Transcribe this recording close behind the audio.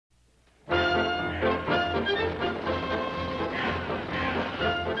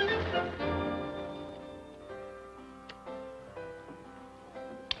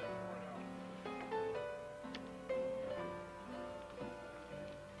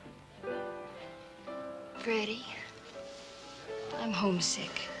Freddie, I'm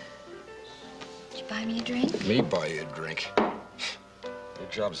homesick. Did you buy me a drink? Me buy you a drink? Your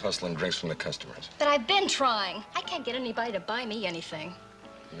job's hustling drinks from the customers. But I've been trying. I can't get anybody to buy me anything.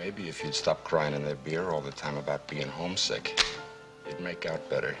 Maybe if you'd stop crying in their beer all the time about being homesick, you'd make out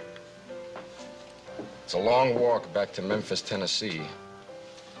better. It's a long walk back to Memphis, Tennessee.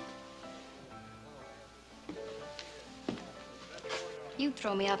 You'd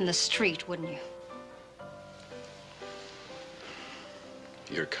throw me out in the street, wouldn't you?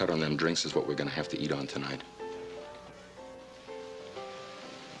 Your cut on them drinks is what we're gonna have to eat on tonight.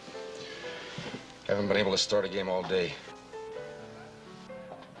 Haven't been able to start a game all day.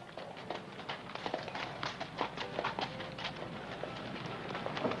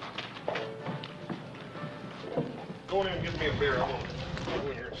 Go in and get me a beer. I want to go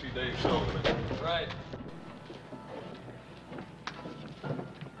in here and see Dave Sullivan. Right.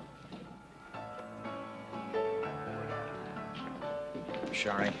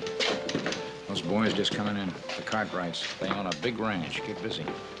 Sharpe, those boys just coming in. The Cartwrights. They own a big ranch. Get busy.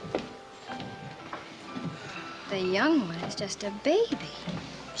 The young one is just a baby.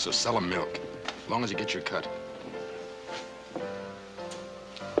 So sell him milk, as long as you get your cut.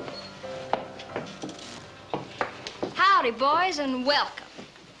 Howdy, boys, and welcome.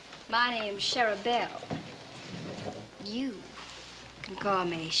 My name's Sharpe. You can call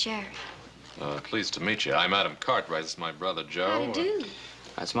me Sherry. Pleased to meet you. I'm Adam Cartwright. This is my brother, Joe. How do you do?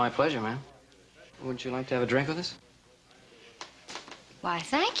 That's my pleasure, ma'am. Wouldn't you like to have a drink with us? Why,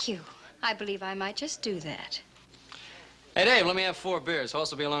 thank you. I believe I might just do that. Hey, Dave, let me have 4 beers.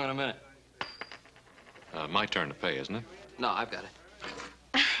 Horse will be along in a minute. My turn to pay, isn't it? No, I've got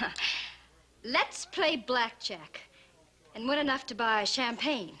it. Let's play blackjack and win enough to buy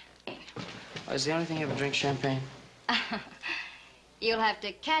champagne. Oh, is the only thing you ever drink champagne? You'll have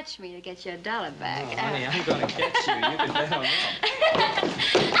to catch me to get your $1 back. Oh, honey, I'm gonna catch you. You can bet on that.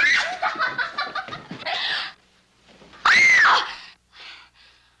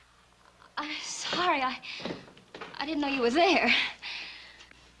 I'm sorry. I didn't know you were there.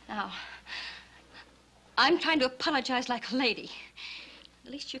 Now, I'm trying to apologize like a lady. The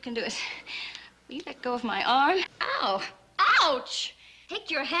least you can do is, will you let go of my arm? Ow! Ouch!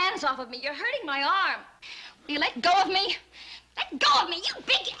 Take your hands off of me. You're hurting my arm. Will you let go of me? Let go of me, you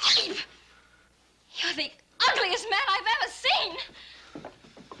big ape! You're the ugliest man I've ever seen.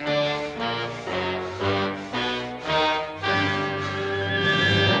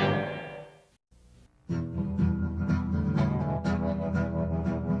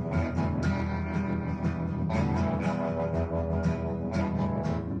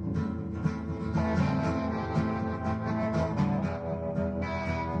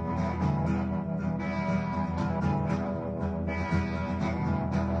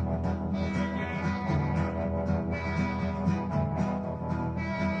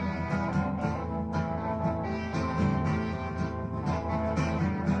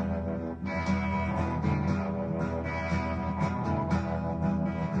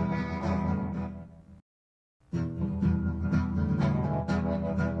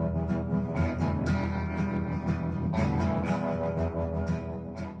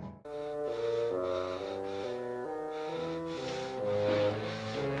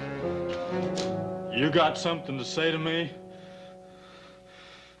 You got something to say to me?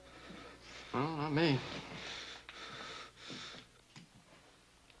 Well, not me.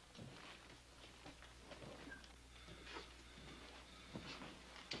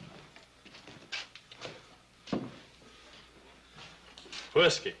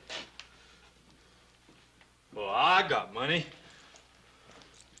 Whiskey. Well, I got money.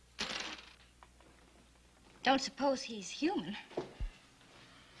 Don't suppose he's human.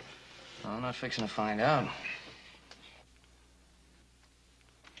 Well, I'm not fixing to find out.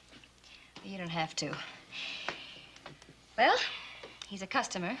 You don't have to. Well, he's a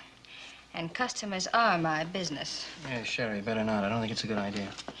customer, and customers are my business. Yeah, Sherry, better not. I don't think it's a good idea.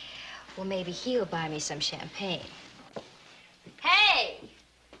 Well, maybe he'll buy me some champagne. Hey!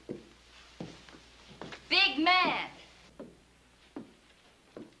 Big man!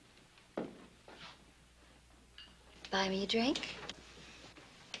 Buy me a drink?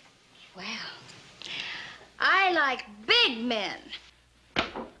 Well, I like big men.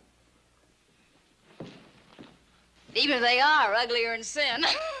 Even if they are uglier in sin.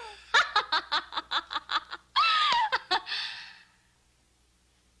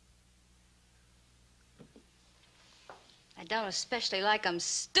 I don't especially like them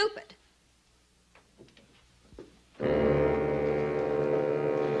stupid.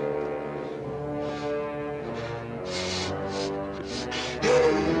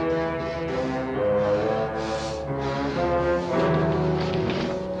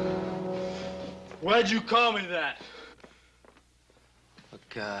 Why'd you call me that?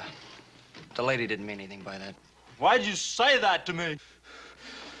 Look, the lady didn't mean anything by that. Why'd you say that to me?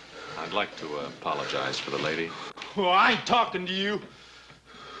 I'd like to apologize for the lady. Well, I ain't talking to you.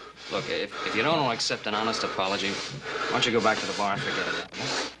 Look, if you don't want to accept an honest apology, why don't you go back to the bar and forget it?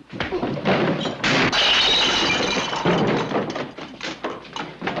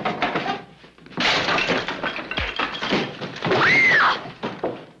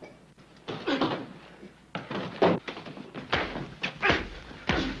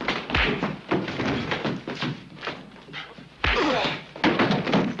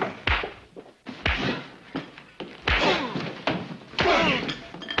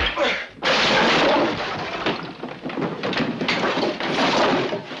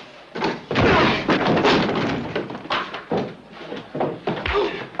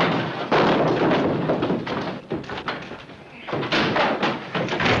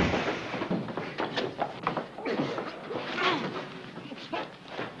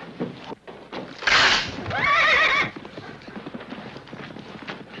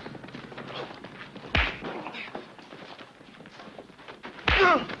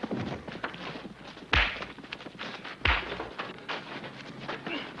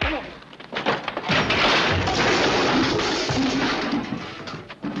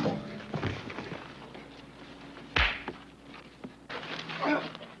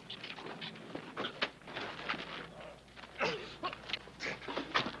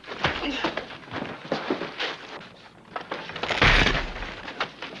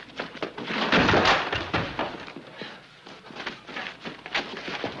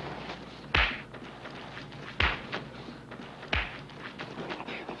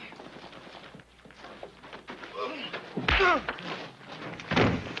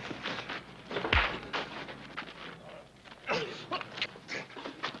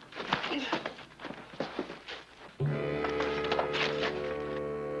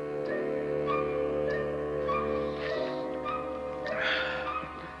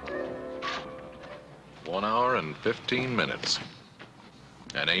 One hour and 15 minutes.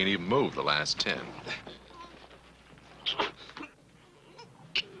 And ain't even moved the last 10.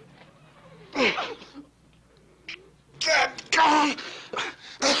 Dadgone!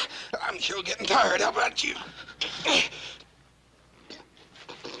 I'm sure getting tired. How about you?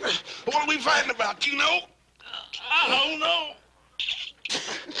 What are we fighting about, you know? I don't know.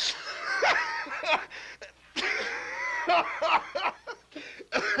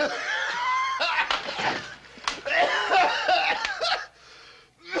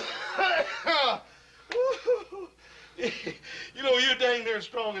 You know, you're dang near as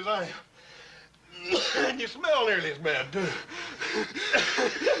strong as I am. And you smell nearly as bad, too.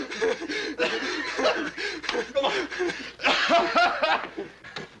 Come on.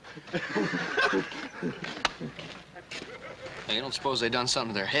 Hey, you don't suppose they done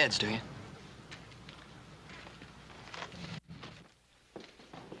something to their heads, do you?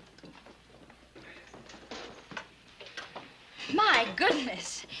 My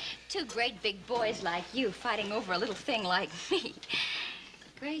goodness. Two great big boys like you fighting over a little thing like me.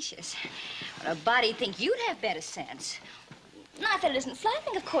 Gracious. Well, a body'd think you'd have better sense. Not that it isn't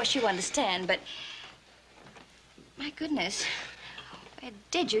flattering, of course you understand, but... My goodness. Where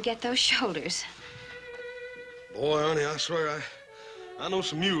did you get those shoulders? Boy, honey, I swear, I know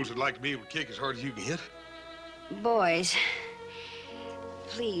some mules that'd like to be able to kick as hard as you can hit. Boys,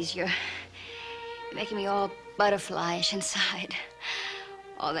 please, you're making me all butterflyish inside.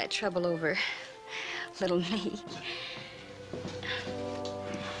 All that trouble over little me.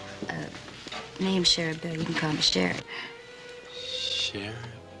 Name's Sharpe. You can call me Sharpe. Sharpe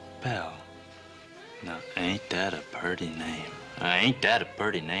Bell. Now, ain't that a pretty name? Ain't that a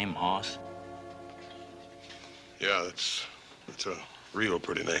pretty name, Hoss? Yeah, it's a real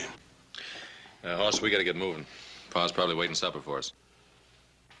pretty name. Hoss, we gotta get moving. Pa's probably waiting supper for us.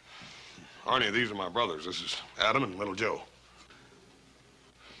 Arnie, these are my brothers. This is Adam and little Joe.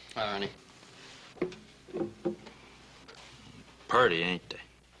 Hi, Arnie. Pretty, ain't they?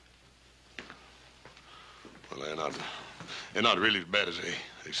 Well, they're not really as bad as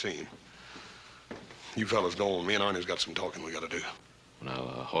they seem. You fellas go on. Me and Arnie's got some talking we gotta do. Now,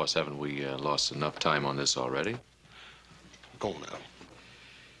 Hoss, haven't we lost enough time on this already? Go on, Adam.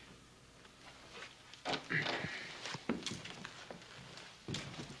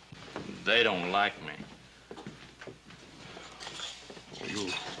 They don't like me. Well,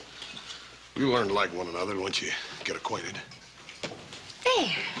 you'll learn to like one another once you get acquainted.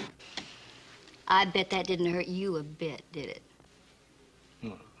 There. I bet that didn't hurt you a bit, did it?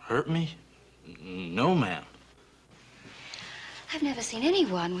 Hurt me? No, ma'am. I've never seen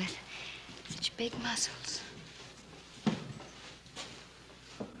anyone with as Such big muscles.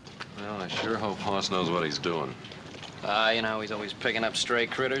 Well, I sure hope Hoss knows what he's doing. You know, he's always picking up stray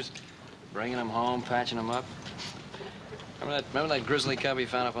critters, bringing them home, patching them up. Remember that grizzly cub he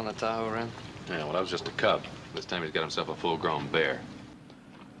found up on the Tahoe Rim? Yeah, well, that was just a cub. This time he's got himself a full-grown bear.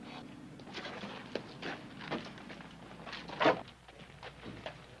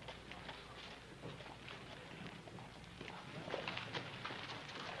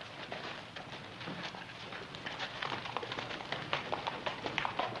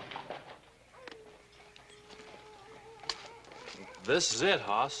 This is it,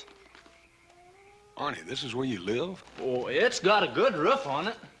 Hoss. Arnie, this is where you live? Oh, it's got a good roof on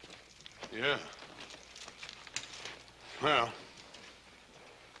it. Yeah. Well,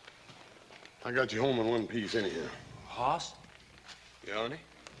 I got you home in one piece anyhow. Hoss, Yeah, Arnie?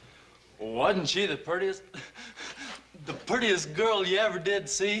 wasn't she the prettiest girl you ever did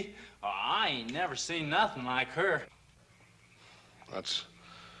see? Oh, I ain't never seen nothing like her. That's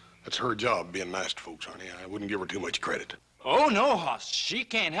her job, being nice to folks, Arnie. I wouldn't give her too much credit. Oh, no, Hoss, she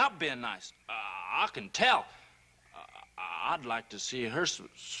can't help being nice. I can tell. I'd like to see her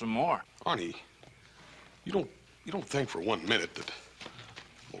some more. Arnie, you don't think for 1 minute that...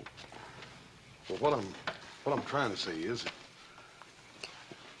 Well, what I'm trying to say is...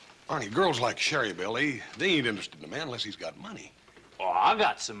 Arnie, girls like Sherry Belle, they ain't interested in a man unless he's got money. Oh, I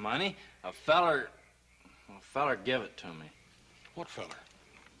got some money. A feller give it to me. What feller?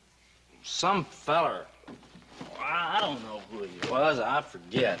 Some feller. I don't know who he was. I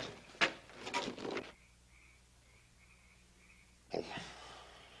forget. Oh,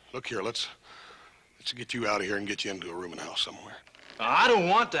 look here, let's get you out of here and get you into a rooming house somewhere. I don't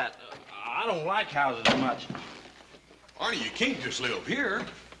want that. I don't like houses much. Arnie, you can't just live here.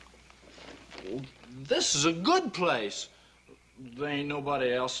 This is a good place. There ain't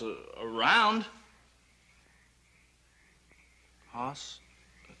nobody else around. Hoss,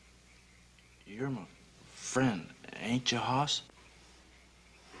 you're my friend, ain't you, Hoss?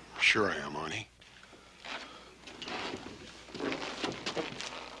 Sure I am, Arnie.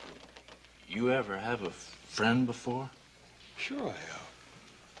 You ever have a friend before? Sure I have.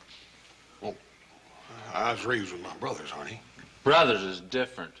 Well, I was raised with my brothers, Arnie. Brothers is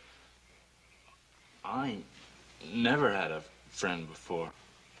different. I ain't never had a friend before.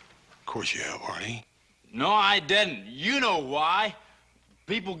 Of course you have, Arnie. No, I didn't. You know why.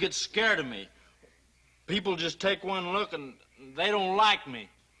 People get scared of me. People just take one look and they don't like me.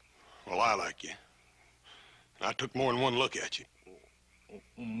 Well, I like you. I took more than one look at you. Well,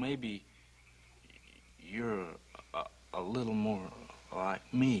 maybe you're a little more like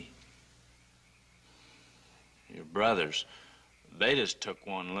me. Your brothers, they just took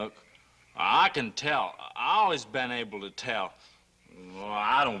one look. I can tell. I always been able to tell. Well,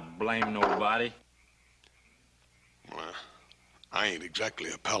 I don't blame nobody. Well, I ain't exactly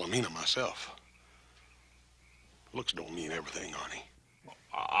a palomino myself. Looks don't mean everything, Arnie.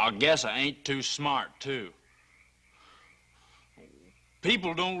 I guess I ain't too smart, too.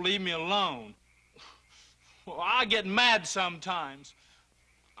 People don't leave me alone. Well, I get mad sometimes.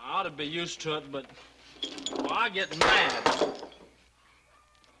 I ought to be used to it, but well, I get mad.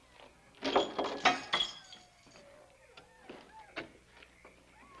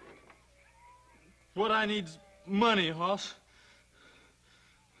 What I need's money, Hoss.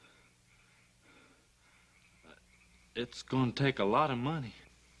 It's gonna take a lot of money.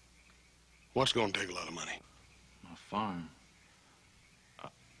 What's gonna take a lot of money? My farm.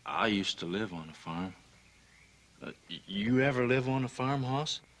 I used to live on a farm. You ever live on a farm,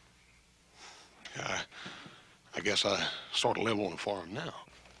 Hoss? Yeah, I guess I sort of live on a farm now.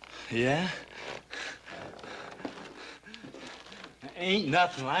 Yeah? Ain't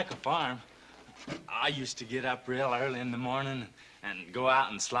nothing like a farm. I used to get up real early in the morning and go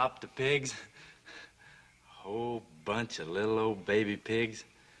out and slop the pigs. A whole bunch of little old baby pigs.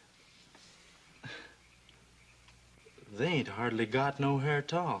 They ain't hardly got no hair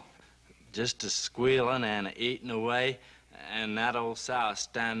at all. Just a squealing and a eating away, and that old sow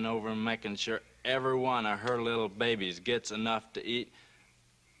standing over and making sure every one of her little babies gets enough to eat.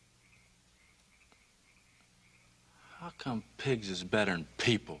 How come pigs is better than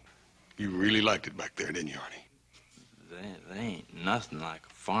people? You really liked it back there, didn't you, Arnie? They ain't nothing like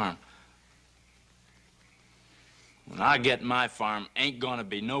a farm. When I get my farm, ain't gonna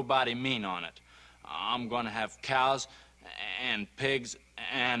be nobody mean on it. I'm gonna have cows and pigs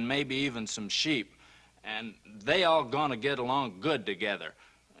and maybe even some sheep. And they all gonna get along good together.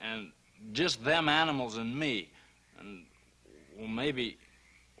 And just them animals and me. And, well, maybe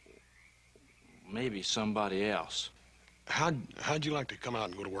somebody else. How'd you like to come out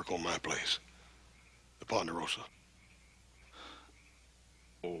and go to work on my place? Ponderosa.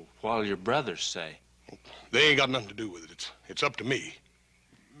 Oh, what'll your brothers say? They ain't got nothing to do with it. It's up to me.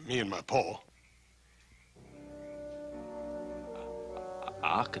 Me and my pa.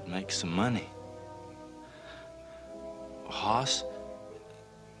 I could make some money. Hoss,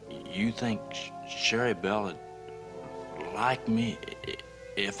 you think Sherry Belle would like me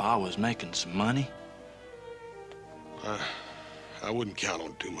if I was making some money? I wouldn't count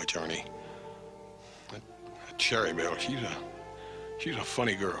on it too much, Arnie. That Sherry Belle, she's a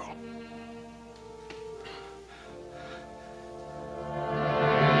funny girl.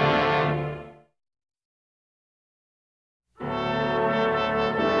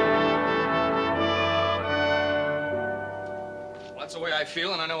 That's the way I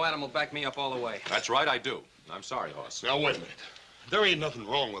feel, and I know Adam will back me up all the way. That's right, I do. I'm sorry, Hoss. Now, wait a minute. There ain't nothing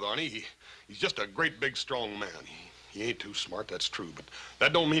wrong with Arnie. He's just a great, big, strong man. He ain't too smart, that's true, but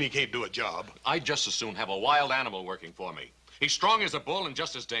that don't mean he can't do a job. I'd just as soon have a wild animal working for me. He's strong as a bull and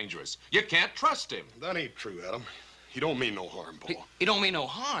just as dangerous. You can't trust him. That ain't true, Adam. He don't mean no harm, Paul. He don't mean no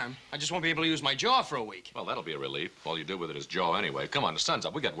harm. I just won't be able to use my jaw for a week. Well, that'll be a relief. All you do with it is jaw anyway. Come on, the sun's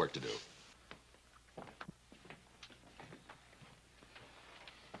up. We got work to do.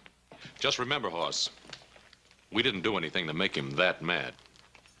 Just remember, Hoss, we didn't do anything to make him that mad.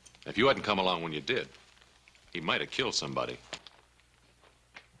 If you hadn't come along when you did, he might have killed somebody.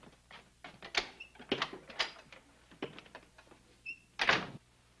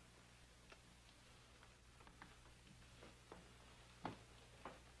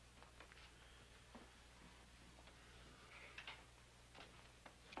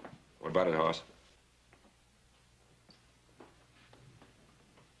 What about it, Hoss?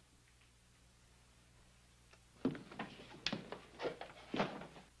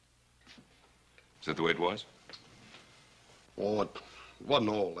 Is that the way it was? Oh, it wasn't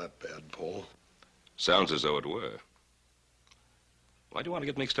all that bad, Paul. Sounds as though it were. Why do you want to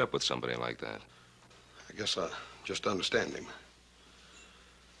get mixed up with somebody like that? I guess I just understand him.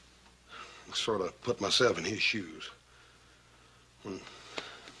 I sort of put myself in his shoes. When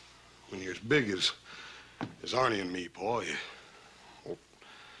you're as big as Arnie and me, Paul, well,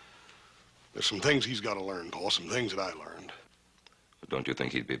 there's some things he's got to learn, Paul, some things that I learned. But don't you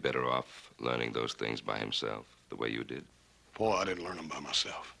think he'd be better off learning those things by himself, the way you did? Paul, I didn't learn them by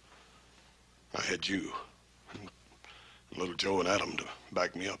myself. I had you and little Joe and Adam to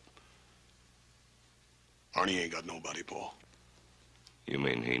back me up. Arnie ain't got nobody, Paul. You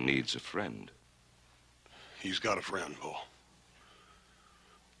mean he needs a friend? He's got a friend, Paul.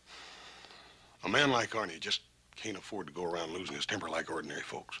 A man like Arnie just can't afford to go around losing his temper like ordinary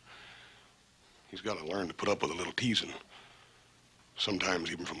folks. He's got to learn to put up with a little teasing,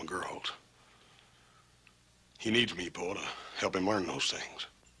 sometimes even from the girls. He needs me, Paul, to help him learn those things.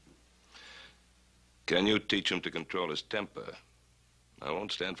 Can you teach him to control his temper? I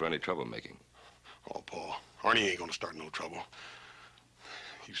won't stand for any troublemaking. Oh, Paul, Arnie ain't gonna start no trouble.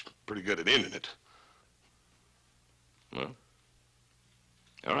 He's pretty good at ending it. Well,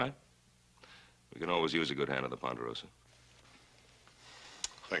 all right. We can always use a good hand at the Ponderosa.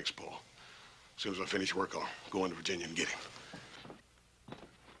 Thanks, Paul. As soon as I finish work, I'll go into Virginia and get him.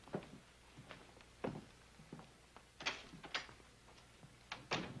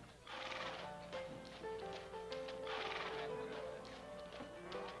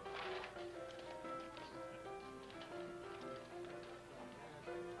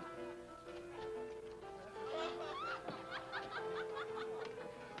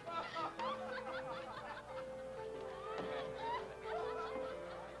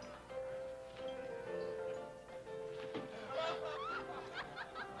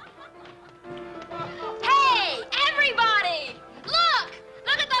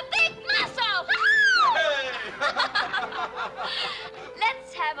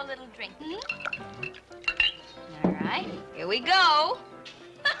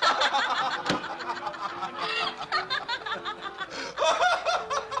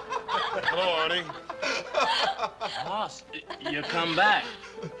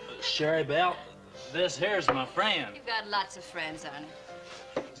 Sherry Belle, this here's my friend. You've got lots of friends,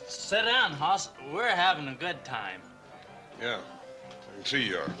 Arnie. Sit down, Hoss. We're having a good time. Yeah, I can see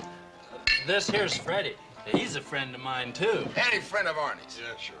you are. This here's Freddie. He's a friend of mine, too. Any friend of Arnie's?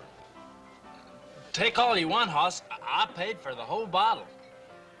 Yeah, sure. Take all you want, Hoss. I paid for the whole bottle.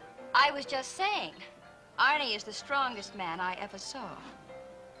 I was just saying, Arnie is the strongest man I ever saw.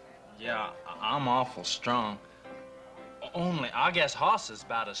 Yeah, I'm awful strong. Only, I guess Hoss is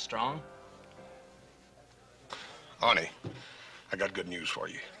about as strong. Arnie, I got good news for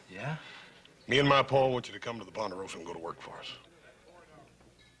you. Yeah? Me and my Paul want you to come to the Ponderosa and go to work for us.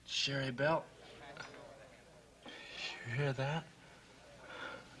 Sherry Belle, You hear that?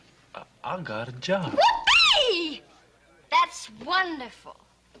 I got a job. Whoopee! That's wonderful.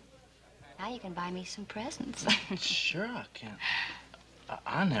 Now you can buy me some presents. Sure I can.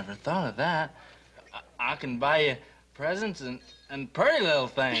 I never thought of that. I can buy you presents and pretty little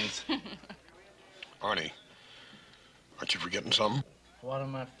things. Arnie, aren't you forgetting something? What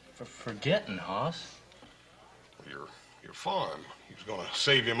am I forgetting, Hoss? Your farm. He was gonna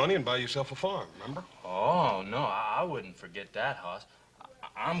save you money and buy yourself a farm, remember? Oh, no, I wouldn't forget that, Hoss.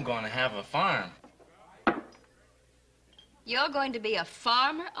 I'm gonna have a farm. You're going to be a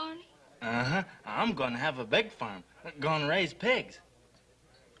farmer, Arnie? Uh-huh. I'm gonna have a big farm. Gonna raise pigs.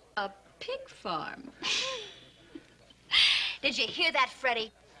 A pig farm. Did you hear that,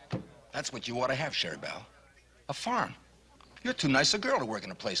 Freddie? That's what you ought to have, Sharpe. A farm. You're too nice a girl to work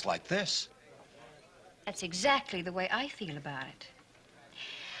in a place like this. That's exactly the way I feel about it.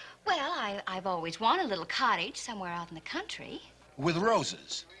 Well, I've always wanted a little cottage somewhere out in the country. With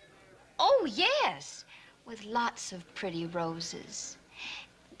roses. Oh, yes. With lots of pretty roses.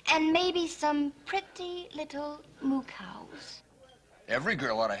 And maybe some pretty little moo cows. Every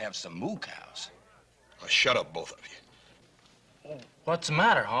girl ought to have some moo cows. Now, shut up, both of you. What's the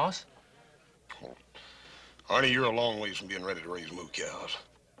matter, Hoss? Arnie, you're a long ways from being ready to raise moo cows.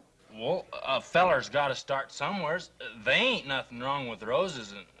 Well, a feller's got to start somewheres. They ain't nothing wrong with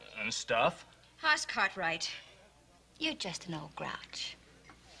roses and stuff. Hoss Cartwright, you're just an old grouch.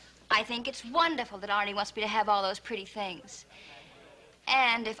 I think it's wonderful that Arnie wants me to have all those pretty things.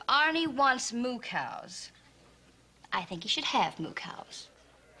 And if Arnie wants moo cows, I think he should have moo cows.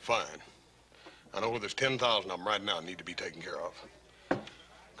 Fine. I know where there's 10,000 of them right now that need to be taken care of.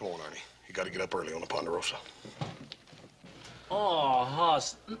 Come on, Arnie. You got to get up early on the Ponderosa. Oh,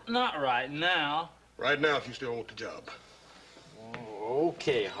 Hoss, not right now. Right now, if you still want the job. Oh,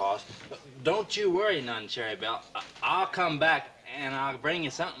 okay, Hoss. Don't you worry none, Cherry Belle. I'll come back and I'll bring you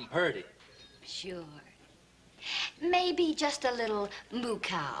something pretty. Sure. Maybe just a little moo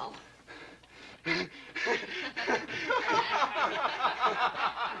cow.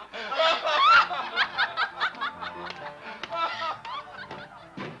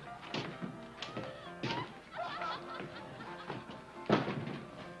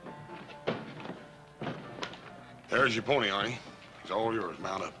 There's your pony, Arnie. He's all yours.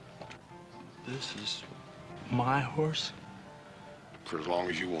 Mount up. This is my horse? For as long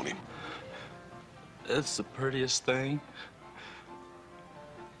as you want him. It's the prettiest thing.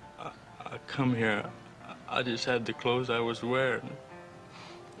 I come here, I just had the clothes I was wearing.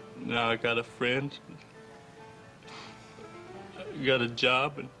 Now I got a friend, I got a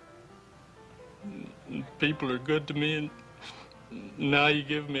job, and people are good to me, and now you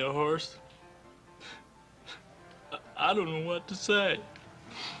give me a horse. I don't know what to say.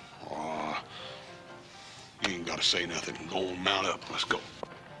 Aw, you ain't got to say nothing. Go on, mount up. Let's go.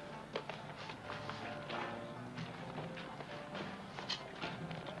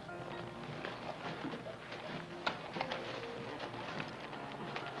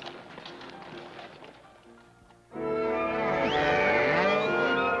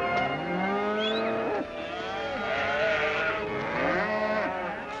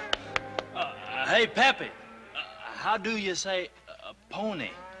 Hey, Pepe, how do you say pony?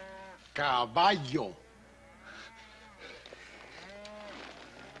 Caballo.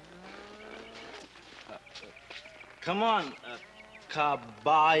 Come on,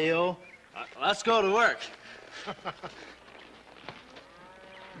 caballo. Let's go to work.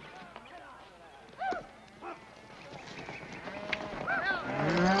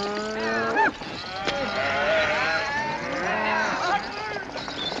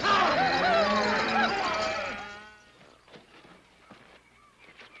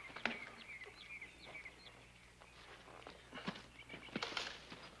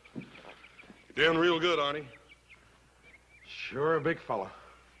 You're doing real good, Arnie. Sure a big fella.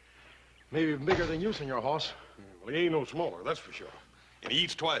 Maybe bigger than you, Senor Hoss. Well, he ain't no smaller, that's for sure. And he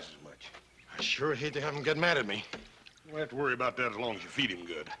eats twice as much. I sure hate to have him get mad at me. You don't have to worry about that as long as you feed him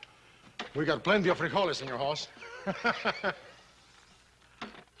good. We got plenty of frijoles, Senor Hoss.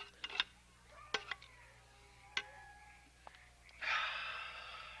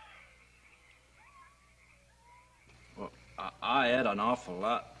 Well, I ate an awful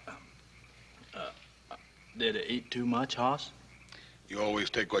lot. Did it eat too much, Hoss? You always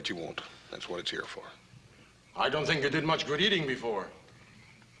take what you want. That's what it's here for. I don't think you did much good eating before.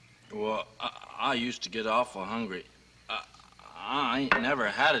 Well, I used to get awful hungry. I ain't never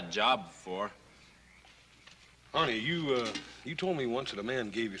had a job before. Arnie, you told me once that a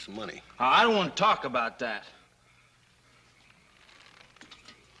man gave you some money. I don't want to talk about that.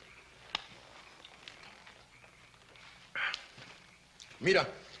 Mira,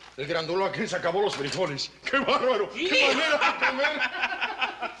 el grandulo aquí se acabó los frijoles. ¡Qué bárbaro! ¡Qué manera de comer!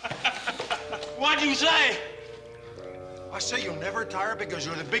 What'd you say? I say you'll never tire because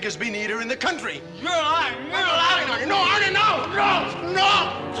you're the biggest bean eater in the country. You're lying. You're lying. No, Arnie, no! No!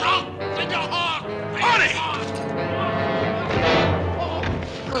 No! Stop! Take your horse!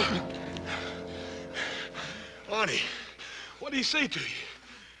 Arnie, what did he say to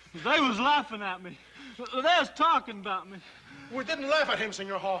you? They was laughing at me. They was talking about me. We didn't laugh at him,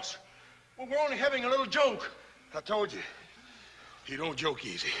 Senor Hoss. We were only having a little joke. I told you, he don't joke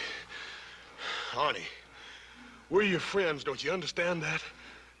easy. Arnie, we're your friends, don't you understand that?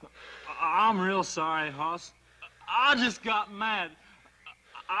 I'm real sorry, Hoss. I just got mad.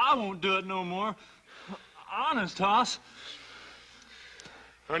 I won't do it no more. Honest, Hoss.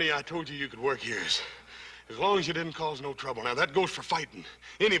 Arnie, I told you you could work here as long as you didn't cause no trouble. Now, that goes for fighting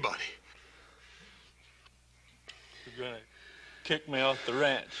anybody. You're gonna kick me off the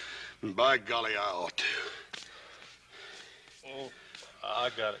ranch. And by golly, I ought to. Oh, I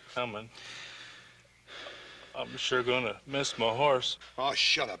got it coming. I'm sure gonna miss my horse. Oh,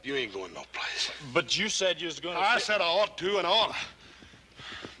 shut up. You ain't going no place. But you said you was gonna... I said I ought to and I oughta.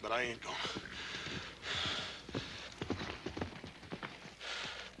 But I ain't going.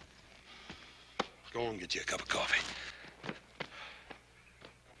 Go and get you a cup of coffee.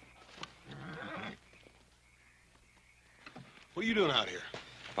 What are you doing out here?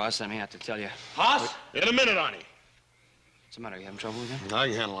 Boss sent me out to tell you. Hoss? In a minute, Arnie. What's the matter? You having trouble again? I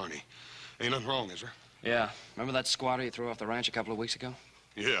can handle Arnie. Ain't nothing wrong, is there? Yeah. Remember that squatter you threw off the ranch a couple of weeks ago?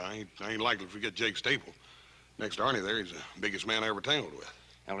 Yeah, I ain't likely to forget Jake Staple. Next to Arnie there, he's the biggest man I ever tangled with.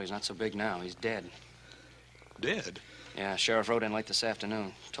 Well, he's not so big now. He's dead. Dead? Yeah, sheriff rode in late this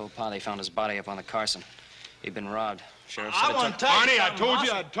afternoon. Told Pa they found his body up on the Carson. He'd been robbed. Sheriff said I want to tell you Arnie, I something, told Hoss.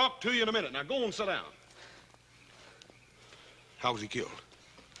 you I'd talk to you in a minute. Now go and sit down. How was he killed?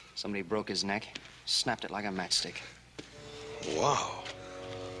 Somebody broke his neck, snapped it like a matchstick. Wow.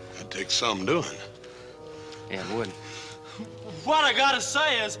 That takes some doing. Yeah, it would. What I gotta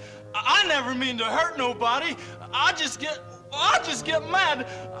say is, I never mean to hurt nobody. I just get mad.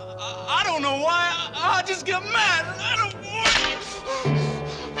 I don't know why. I just get mad. I don't want...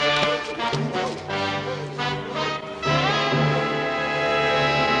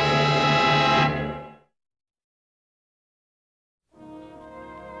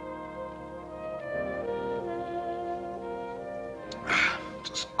 It's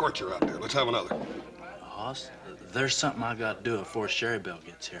a scorcher out there. Let's have another. Hoss, there's something I gotta do before Sherry Belle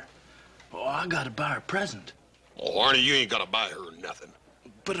gets here. Oh, I gotta buy her a present. Oh, Arnie, you ain't gotta buy her nothing.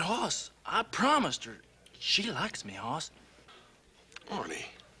 But, Hoss, I promised her. She likes me, Hoss. Arnie,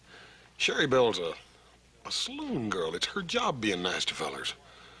 Sherry Belle's a saloon girl. It's her job being nice to fellers.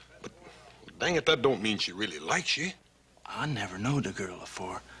 But, dang it, that don't mean she really likes you. I never knowed a girl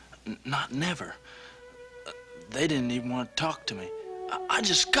before. Not never. They didn't even want to talk to me. I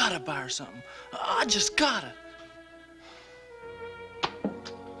just gotta buy her something. I just gotta.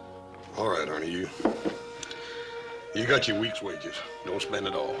 All right, Arnie, you got your week's wages. Don't spend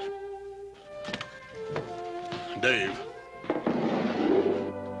it all. Dave.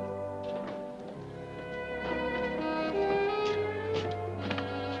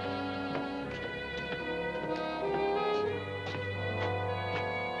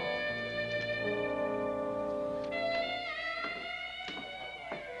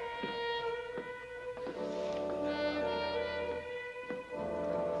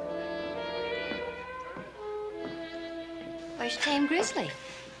 Where's Tame Grizzly?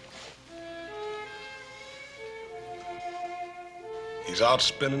 He's out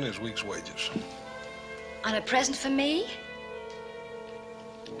spending his week's wages. On a present for me?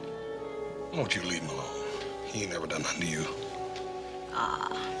 Won't you leave him alone? He ain't never done nothing to you.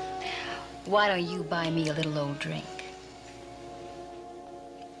 Why don't you buy me a little old drink?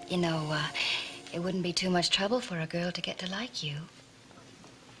 You know, it wouldn't be too much trouble for a girl to get to like you.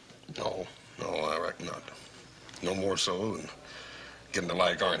 No, I reckon not. No more so than getting to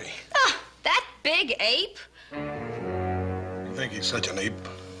like Arnie. Ah, that big ape? You think he's such an ape?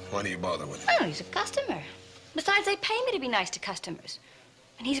 Why do you bother with him? Oh, he's a customer. Besides, they pay me to be nice to customers.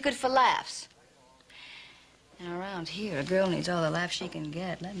 And he's good for laughs. And around here, a girl needs all the laughs she can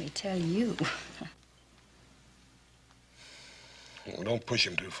get, let me tell you. Well, don't push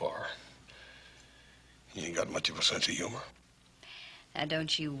him too far. He ain't got much of a sense of humor. Now,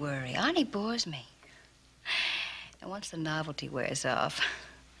 don't you worry. Arnie bores me. And once the novelty wears off,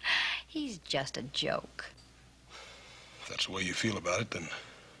 he's just a joke. If that's the way you feel about it, then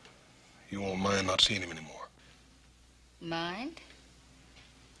you won't mind not seeing him anymore. Mind?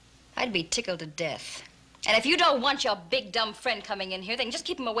 I'd be tickled to death. And if you don't want your big, dumb friend coming in here, then just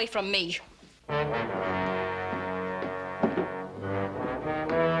keep him away from me.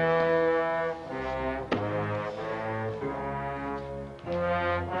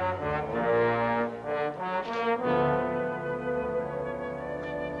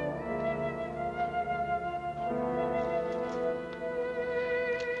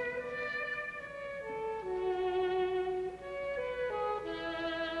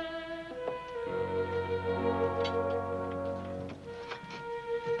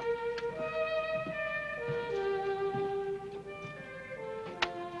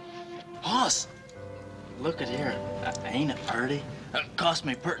 Hoss, look at here. Ain't it pretty? It cost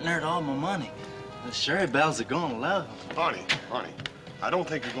me pretty near all my money. The Sherry Bells are gonna love them. Arnie, I don't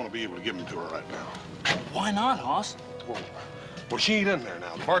think you're gonna be able to give them to her right now. Why not, Hoss? Well, she ain't in there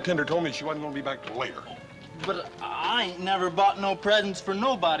now. The bartender told me she wasn't gonna be back till later. But I ain't never bought no presents for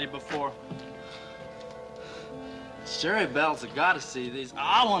nobody before. Sherry Bells have got to see these.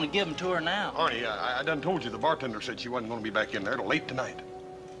 I want to give them to her now. Arnie, I done told you the bartender said she wasn't gonna be back in there till late tonight.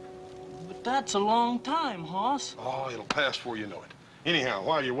 But that's a long time, Hoss. Oh, it'll pass before you know it. Anyhow,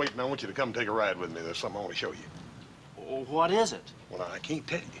 while you're waiting, I want you to come take a ride with me. There's something I want to show you. What is it? Well, I can't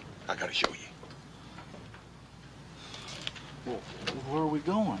tell you. I gotta show you. Well, where are we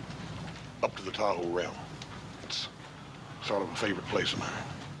going? Up to the Tahoe Realm. It's sort of a favorite place of mine.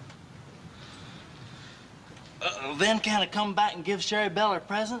 Then can I come back and give Sherry Bell her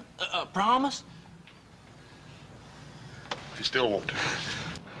present? Promise? If you still want to.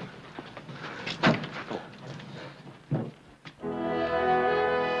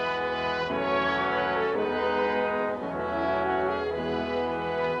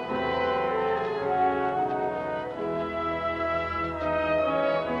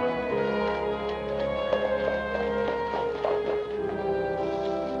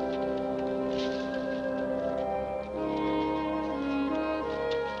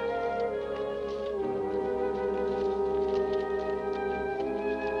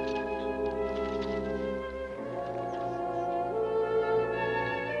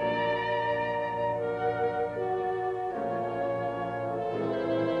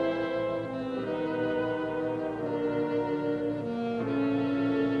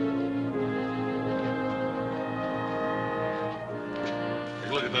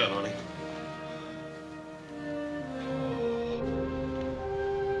 Look at that, honey.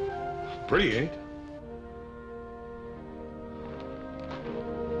 Pretty, ain't it?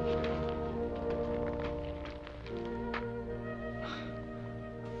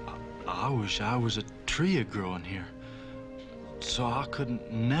 I wish I was a tree growing here, so I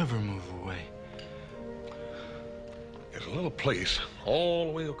couldn't never move away. There's a little place all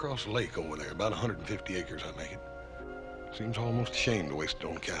the way across the lake over there, about 150 acres, I make it. Seems almost a shame to waste it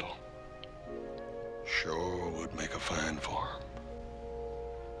on cattle. Sure would make a fine farm.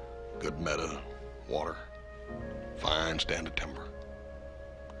 Good meadow, water, fine stand of timber.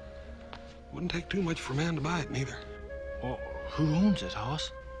 Wouldn't take too much for a man to buy it, neither. Well, who owns it,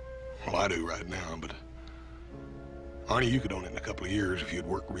 Hoss? Well, I do right now, but Arnie, you could own it in a couple of years if you'd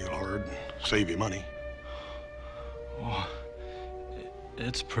work real hard and save you money. Oh,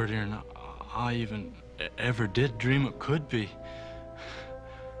 it's prettier than I even ever did dream it could be.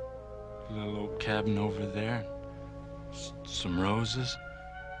 Little old cabin over there, some roses.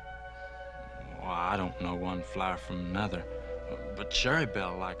 Well, I don't know one flower from another, but Sherry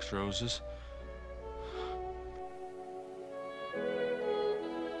Bell likes roses.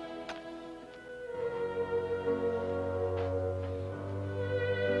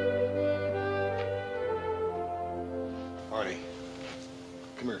 Arnie,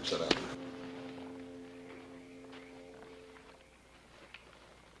 come here and sit down.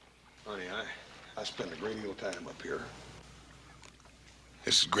 Arnie, I spend a great deal of time up here.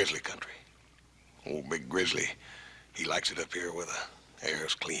 This is grizzly country. Old big grizzly, he likes it up here where the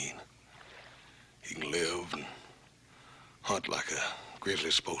air's clean. He can live and hunt like a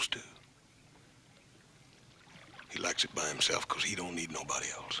grizzly's supposed to. He likes it by himself because he don't need nobody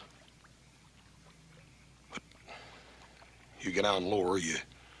else. But you get down lower, you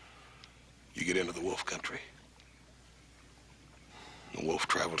get into the wolf country. The wolf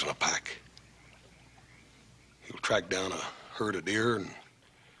travels in a pack. He'll track down a herd of deer and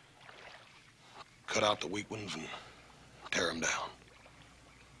cut out the weak ones and tear them down.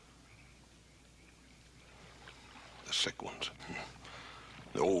 The sick ones.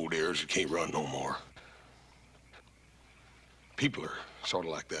 The old deers that can't run no more. People are sort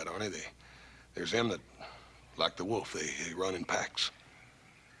of like that, aren't they? There's them that, like the wolf, they run in packs.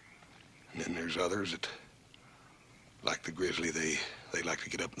 And then there's others that, like the grizzly, they like to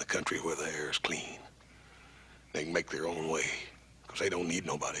get up in the country where the air is clean. They can make their own way, because they don't need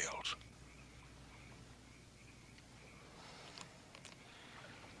nobody else.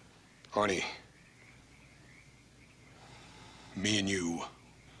 Arnie, me and you,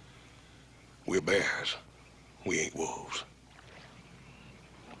 we're bears. We ain't wolves.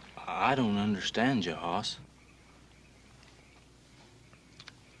 I don't understand you, Hoss.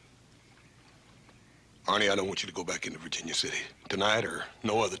 Arnie, I don't want you to go back into Virginia City. Tonight or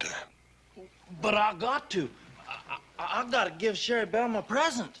no other time. But I got to. I got to give Sherry Belle my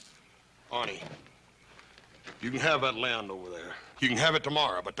present. Arnie, you can have that land over there. You can have it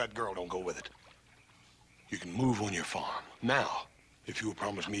tomorrow, but that girl don't go with it. You can move on your farm. Now, if you will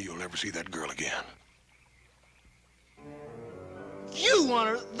promise me you'll never see that girl again. You want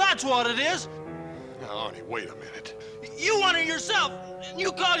her, that's what it is. Now, Arnie, wait a minute. You want her yourself, and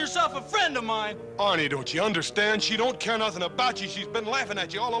you call yourself a friend of mine. Arnie, don't you understand? She don't care nothing about you. She's been laughing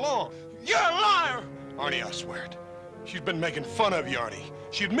at you all along. You're a liar. Arnie, I swear it. She's been making fun of you, Arnie.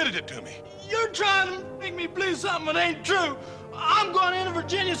 She admitted it to me. You're trying to make me believe something that ain't true. I'm going into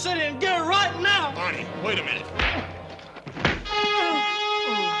Virginia City and get her right now. Arnie, wait a minute.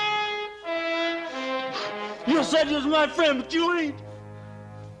 You said you was my friend, but you ain't.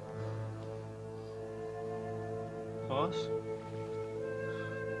 Hoss?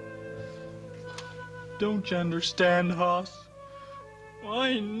 Don't you understand, Hoss? Well, I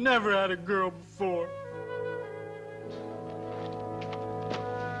ain't never had a girl before.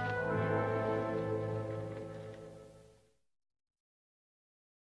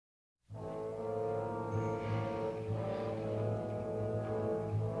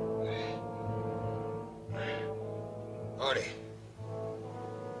 Arnie.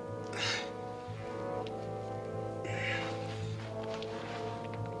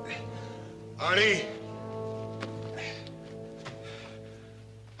 Arnie.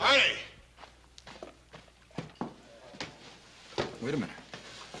 Arnie. Wait a minute.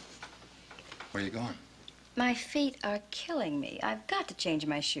 Where are you going? My feet are killing me. I've got to change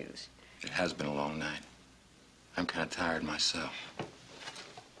my shoes. It has been a long night. I'm kind of tired myself.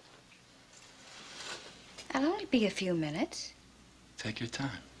 I'll only be a few minutes. Take your time.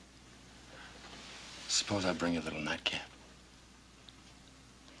 Suppose I bring you a little nightcap.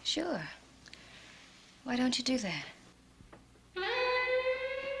 Sure. Why don't you do that?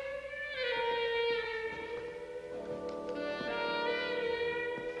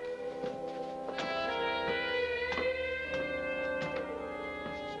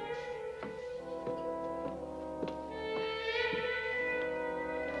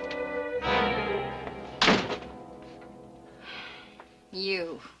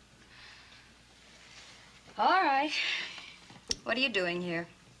 You. All right. What are you doing here?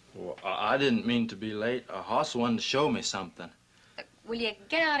 Well, I didn't mean to be late. Hoss wanted to show me something. Will you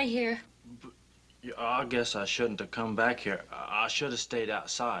get out of here? I guess I shouldn't have come back here. I should have stayed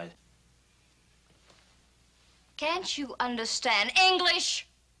outside. Can't you understand English?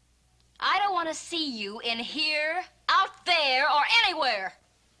 I don't want to see you in here, out there, or anywhere.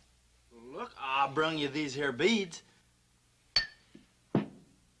 Look, I brung you these here beads.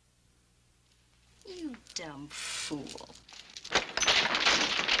 You dumb fool.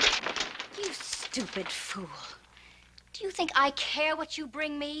 You stupid fool. Do you think I care what you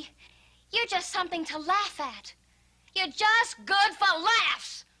bring me? You're just something to laugh at. You're just good for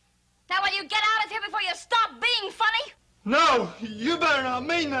laughs. Now, will you get out of here before you stop being funny? No, you better not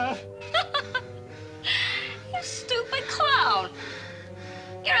mean that. You stupid clown.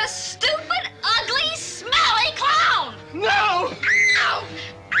 You're a stupid, ugly, smelly clown. No! Ow!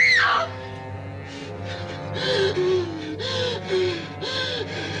 Ow!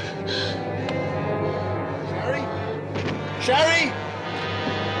 Sherry? Sherry?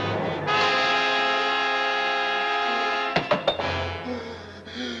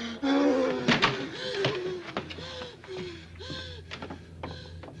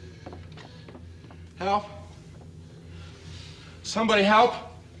 Help? Somebody help!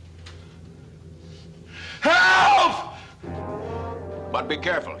 Help! But be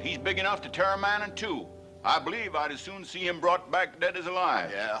careful. He's big enough to tear a man in two. I believe I'd as soon see him brought back dead as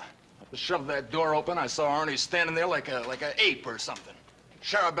alive. Yeah. I shoved that door open. I saw Arnie standing there like a ape or something.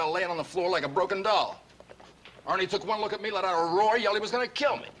 Sharpe laying on the floor like a broken doll. Arnie took one look at me, let out a roar, yelled he was gonna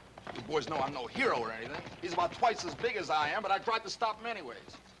kill me. You boys know I'm no hero or anything. He's about twice as big as I am, but I tried to stop him anyways.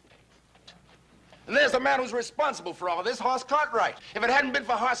 And there's the man who's responsible for all of this, Hoss Cartwright. If it hadn't been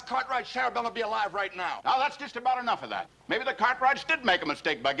for Hoss Cartwright, Sharpe would be alive right now. Now, that's just about enough of that. Maybe the Cartwrights did make a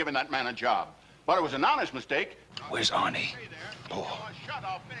mistake by giving that man a job. But it was an honest mistake. Where's Arnie? Oh.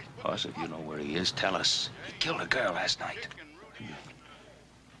 Hoss, if you know where he is, tell us. He killed a girl last night.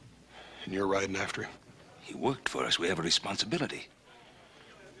 And you're riding after him? He worked for us. We have a responsibility.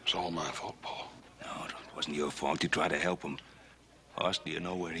 It's all my fault, Paul. No, it wasn't your fault. You tried to help him. Hoss, do you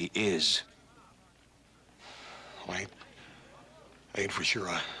know where he is? Well, I ain't for sure.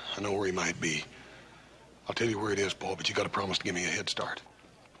 I know where he might be. I'll tell you where it is, Paul, but you gotta promise to give me a head start.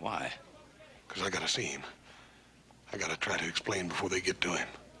 Why? Because I gotta see him. I gotta try to explain before they get to him.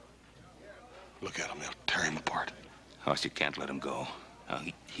 Look at him. They'll tear him apart. Hoss, you can't let him go. Now,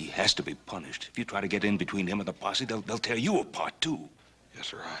 he has to be punished. If you try to get in between him and the posse, they'll tear you apart, too. Yes,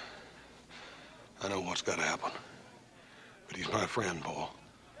 sir. I know what's gotta happen. But he's my friend, Paul.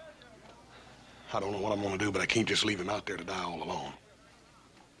 I don't know what I'm gonna do, but I can't just leave him out there to die all alone.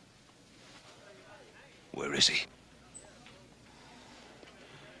 Where is he?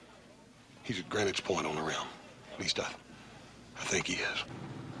 He's at Greenwich Point on the rim. At least I think he is.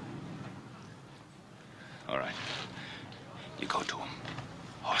 All right. You go to him.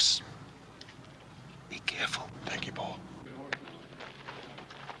 Hoss, be careful. Thank you, Paul.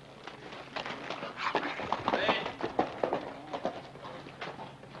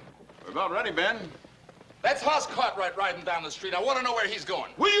 We're about ready, Ben. That's Hoss Cartwright riding down the street. I want to know where he's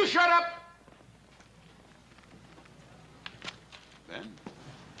going. Will you shut up? Ben,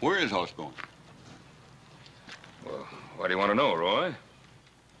 where is Hoss going? Well, why do you want to know, Roy?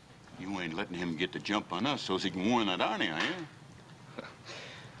 You ain't letting him get the jump on us so he can warn that Arnie, are you?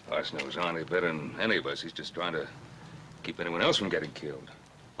 Hoss knows Arnie better than any of us. He's just trying to keep anyone else from getting killed.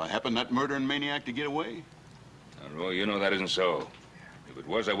 By happen that murdering maniac to get away? Now, Roy, you know that isn't so. If it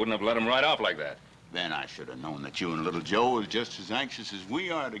was, I wouldn't have let him ride off like that. Then I should have known that you and little Joe is just as anxious as we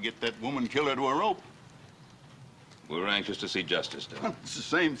are to get that woman killer to a rope. We're anxious to see justice done. It's the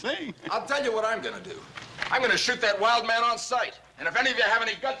same thing. I'll tell you what I'm going to do. I'm going to shoot that wild man on sight. And if any of you have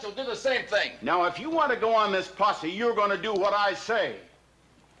any guts, you'll do the same thing. Now, if you want to go on this posse, you're going to do what I say.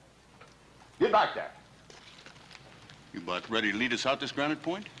 Get back there. You about ready to lead us out this Granite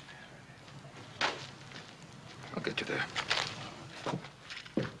Point? I'll get you there.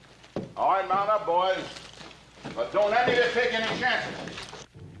 All right, mount up, boys. But don't any of you take any chances.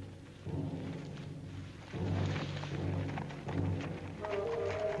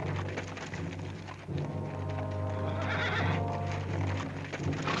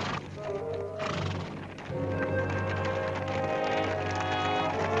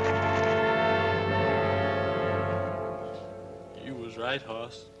 You was right,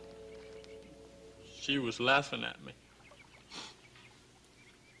 Hoss. She was laughing at me.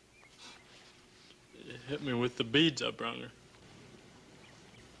 It hit me with the beads I brung her.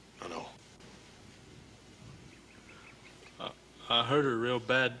 I know. I hurt her real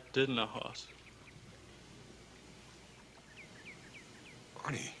bad, didn't I, Hoss?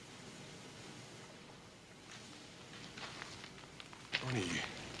 Arnie,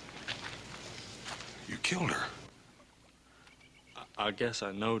 you killed her. I guess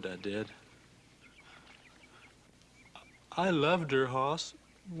I knowed I did. I loved her, Hoss.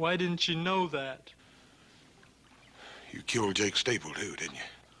 Why didn't you know that? You killed Jake Staple, too, didn't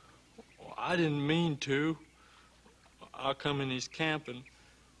you? Well, I didn't mean to. I come in his camp, and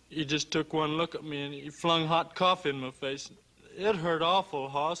he just took one look at me, and he flung hot coffee in my face. It hurt awful,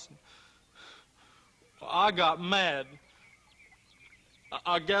 Hoss. I got mad.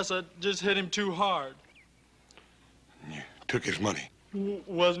 I guess I just hit him too hard. You took his money.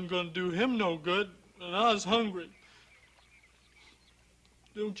 Wasn't gonna do him no good, and I was hungry.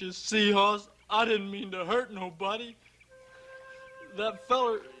 Don't you see, Hoss? I didn't mean to hurt nobody. That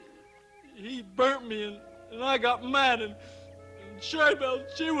feller, he burnt me, and I got mad, and Sharpe,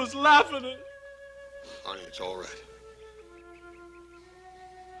 she was laughing at... Arnie, it's all right.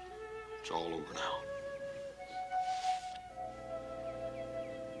 It's all over now.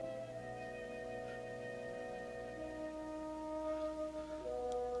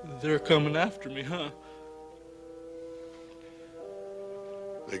 They're coming after me, huh?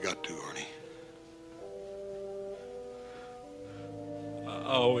 They got to, Arnie.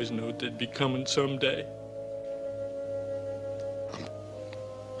 I always knew they'd be coming someday.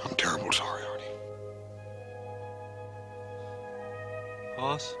 I'm terrible sorry, Arnie.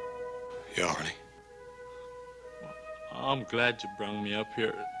 Hoss? Yeah, Arnie. I'm glad you brung me up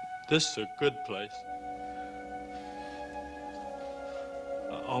here. This is a good place.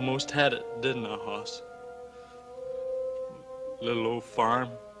 I almost had it, didn't I, Hoss? Little old farm,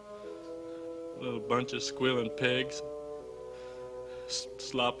 little bunch of squealing pigs,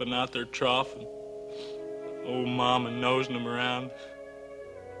 slopping out their trough, and old mama nosing them around.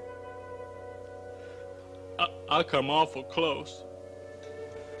 I come awful close.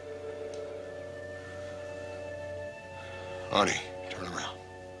 Arnie, turn around.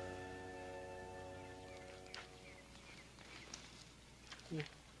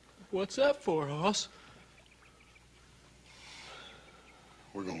 What's that for, Hoss?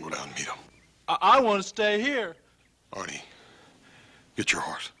 We're gonna go down and meet him. I want to stay here. Arnie, get your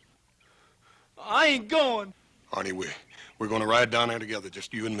horse. I ain't going. Arnie, we're gonna ride down there together,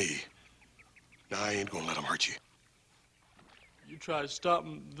 just you and me. Now, I ain't gonna let them hurt you. You try to stop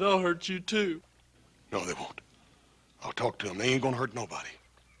them, they'll hurt you too. No, they won't. I'll talk to them. They ain't gonna hurt nobody.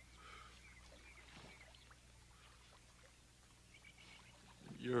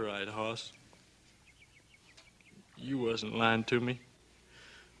 You're right, Hoss. You wasn't lying to me.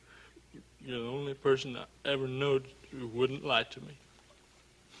 You're the only person I ever knowed who wouldn't lie to me.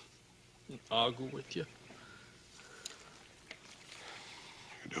 I'll go with you.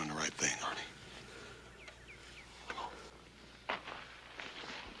 You're doing the right thing, Arnie.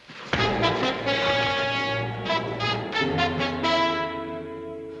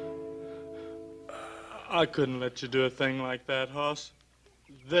 I couldn't let you do a thing like that, Hoss.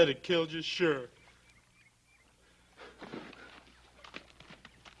 They'd have killed you, sure.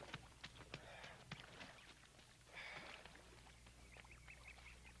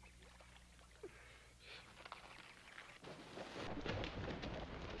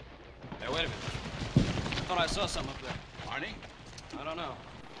 Hey, wait a minute. I thought I saw something up there. Arnie? I don't know.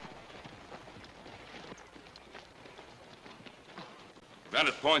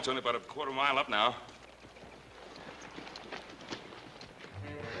 Vantage Point's only about a quarter mile up now.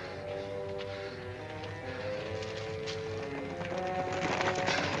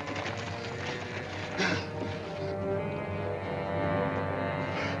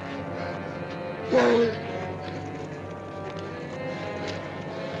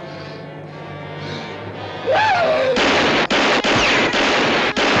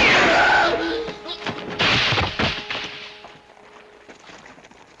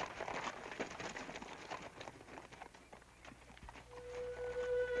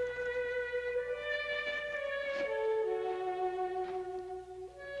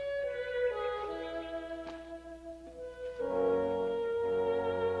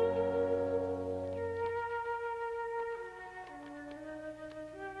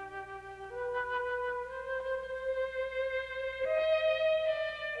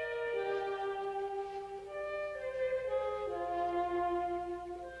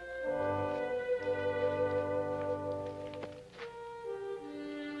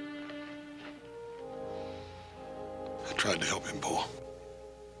 I tried to help him, Bo.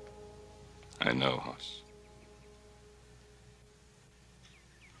 I know, Hoss.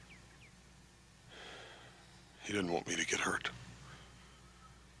 He didn't want me to get hurt.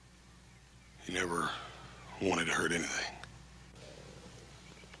 He never wanted to hurt anything.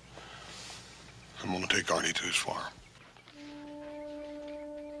 I'm gonna take Arnie to his farm.